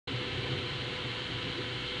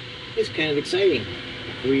It's kind of exciting.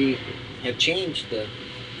 We have changed the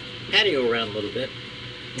patio around a little bit.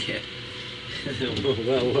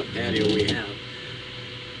 Well, what patio we have.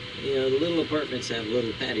 You know, the little apartments have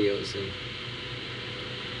little patios, and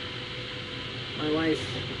my wife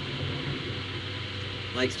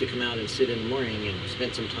likes to come out and sit in the morning and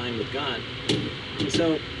spend some time with God. And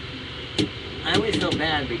so I always felt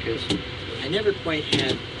bad because I never quite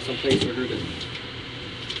had some place for her to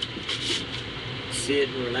sit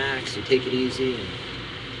and relax and take it easy, and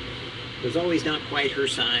it was always not quite her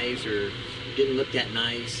size or didn't look that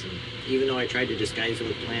nice, and even though I tried to disguise it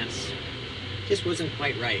with plants, it just wasn't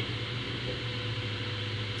quite right.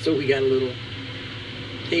 So we got a little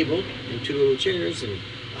table and two little chairs, and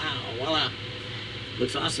wow, voila,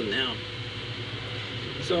 looks awesome now.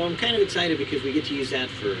 So I'm kind of excited because we get to use that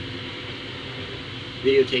for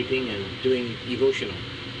videotaping and doing Evotional.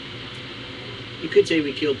 You could say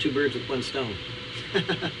we killed two birds with one stone,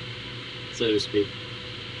 so to speak.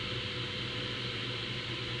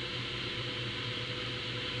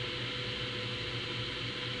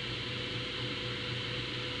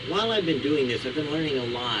 While I've been doing this, I've been learning a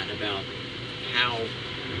lot about how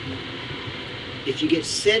if you get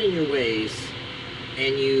set in your ways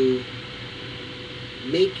and you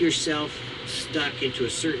make yourself stuck into a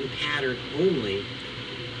certain pattern only,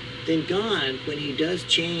 then God, when he does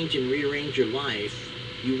change and rearrange your life,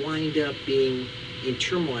 you wind up being in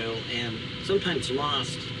turmoil and sometimes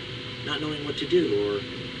lost, not knowing what to do or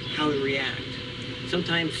how to react.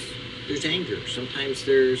 Sometimes there's anger, sometimes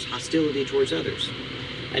there's hostility towards others.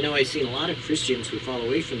 I know I've seen a lot of Christians who fall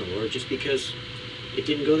away from the Lord just because it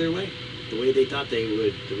didn't go their way, the way they thought they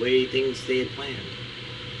would, the way things they had planned.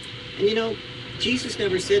 And you know, Jesus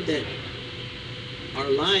never said that our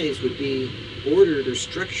lives would be ordered or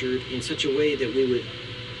structured in such a way that we would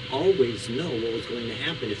always know what was going to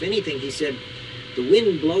happen. If anything, he said, the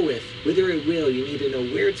wind bloweth whither it will. You neither know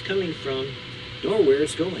where it's coming from nor where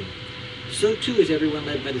it's going. So too is everyone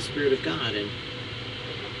led by the Spirit of God. And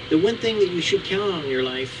the one thing that you should count on in your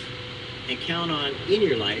life and count on in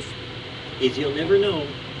your life is you'll never know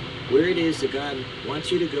where it is that God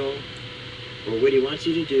wants you to go or what he wants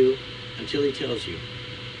you to do until he tells you.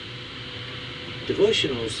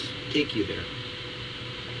 Devotionals take you there.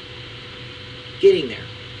 Getting there.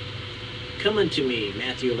 Come unto me,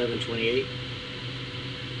 Matthew 11:28,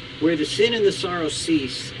 where the sin and the sorrow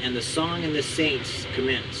cease and the song and the saints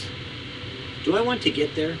commence. Do I want to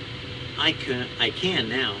get there? I can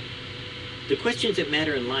now. The questions that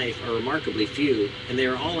matter in life are remarkably few, and they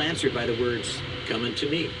are all answered by the words, come unto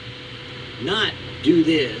me. Not do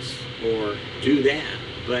this or do that,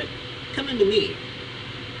 but come unto me.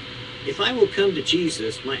 If I will come to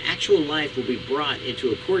Jesus, my actual life will be brought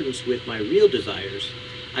into accordance with my real desires.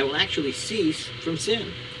 I will actually cease from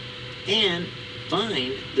sin and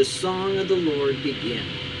find the song of the Lord begin,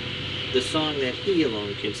 the song that he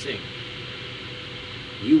alone can sing.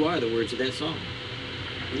 You are the words of that song.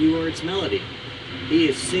 You are its melody. He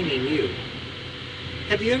is singing you.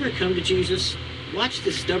 Have you ever come to Jesus? Watch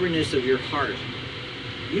the stubbornness of your heart.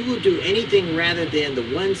 You will do anything rather than the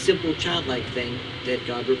one simple childlike thing that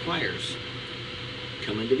God requires.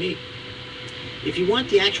 Come unto me. If you want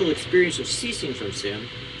the actual experience of ceasing from sin,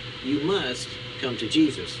 you must come to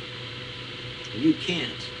Jesus. You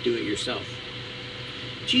can't do it yourself.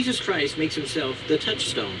 Jesus Christ makes himself the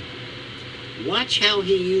touchstone. Watch how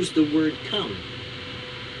he used the word come.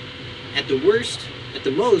 At the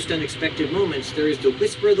most unexpected moments, there is the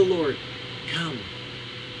whisper of the Lord, come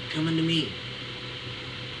unto me.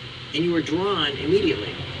 And you are drawn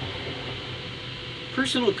immediately.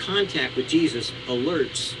 Personal contact with Jesus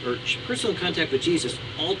personal contact with Jesus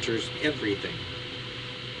alters everything.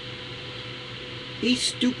 Be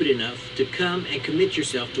stupid enough to come and commit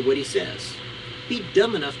yourself to what he says. Be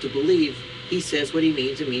dumb enough to believe he says what he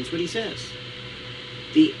means and means what he says.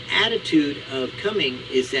 The attitude of coming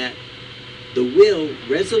is that the will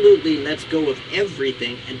resolutely lets go of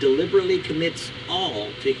everything and deliberately commits all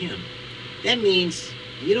to him. That means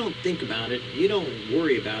you don't think about it, you don't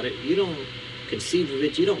worry about it, you don't conceive of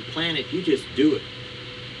it, you don't plan it, you just do it.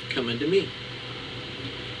 Come unto me.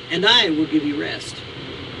 And I will give you rest.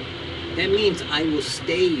 That means I will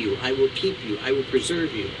stay you, I will keep you, I will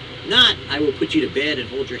preserve you. Not I will put you to bed and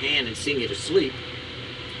hold your hand and sing you to sleep,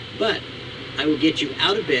 but I will get you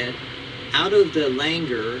out of bed, out of the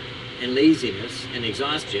languor and laziness and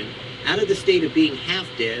exhaustion, out of the state of being half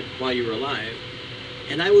dead while you're alive,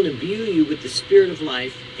 and I will imbue you with the spirit of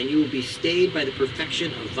life, and you will be stayed by the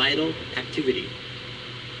perfection of vital activity.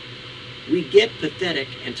 We get pathetic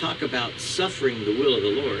and talk about suffering the will of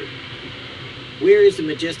the Lord. Where is the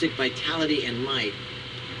majestic vitality and might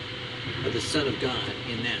of the Son of God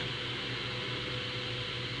in that?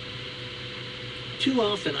 Too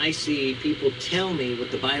often I see people tell me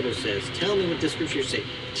what the Bible says, tell me what the scriptures say,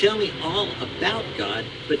 tell me all about God,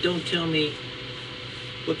 but don't tell me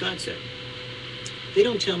what God said. They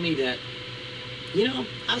don't tell me that,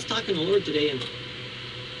 I was talking to the Lord today and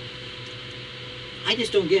I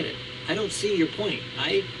just don't get it. I don't see your point.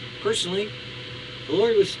 The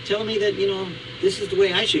Lord was telling me that, this is the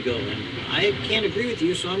way I should go, and I can't agree with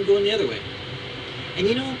you, so I'm going the other way.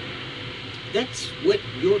 And that's what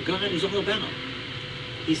your God is all about.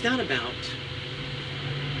 He's not about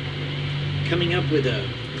coming up with a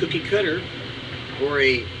cookie cutter or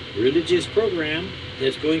a religious program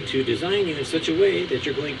that's going to design you in such a way that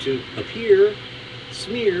you're going to appear,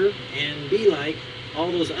 smear, and be like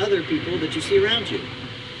all those other people that you see around you.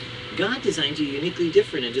 God designs you uniquely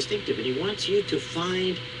different and distinctive, and he wants you to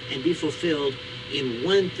find and be fulfilled in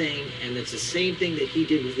one thing, and it's the same thing that he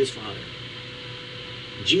did with his Father.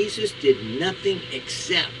 Jesus did nothing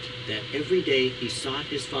except that every day he sought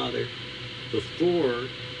his Father before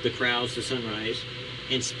the crowds, the sunrise,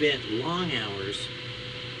 and spent long hours.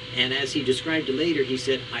 And as he described it later, he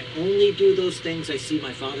said, I only do those things I see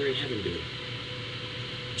my Father in heaven do.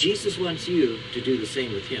 Jesus wants you to do the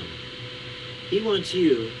same with him. He wants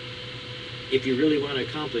you, if you really want to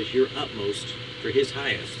accomplish your utmost for his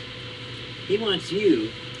highest, he wants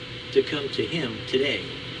you to come to him today.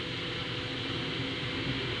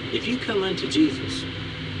 If you come unto Jesus,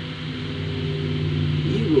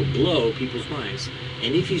 you will blow people's minds.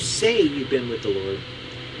 And if you say you've been with the Lord,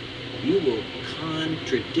 you will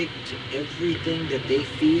contradict everything that they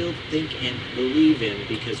feel, think, and believe in,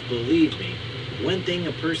 because believe me, one thing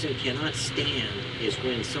a person cannot stand is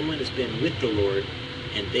when someone has been with the Lord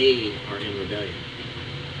and they are in rebellion.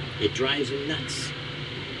 It drives them nuts.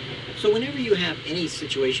 So whenever you have any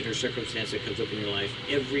situation or circumstance that comes up in your life,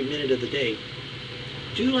 every minute of the day,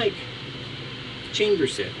 do like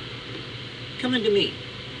Chambers said, come unto me.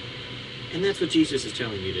 And that's what Jesus is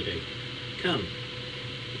telling you today. Come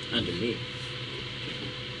unto me.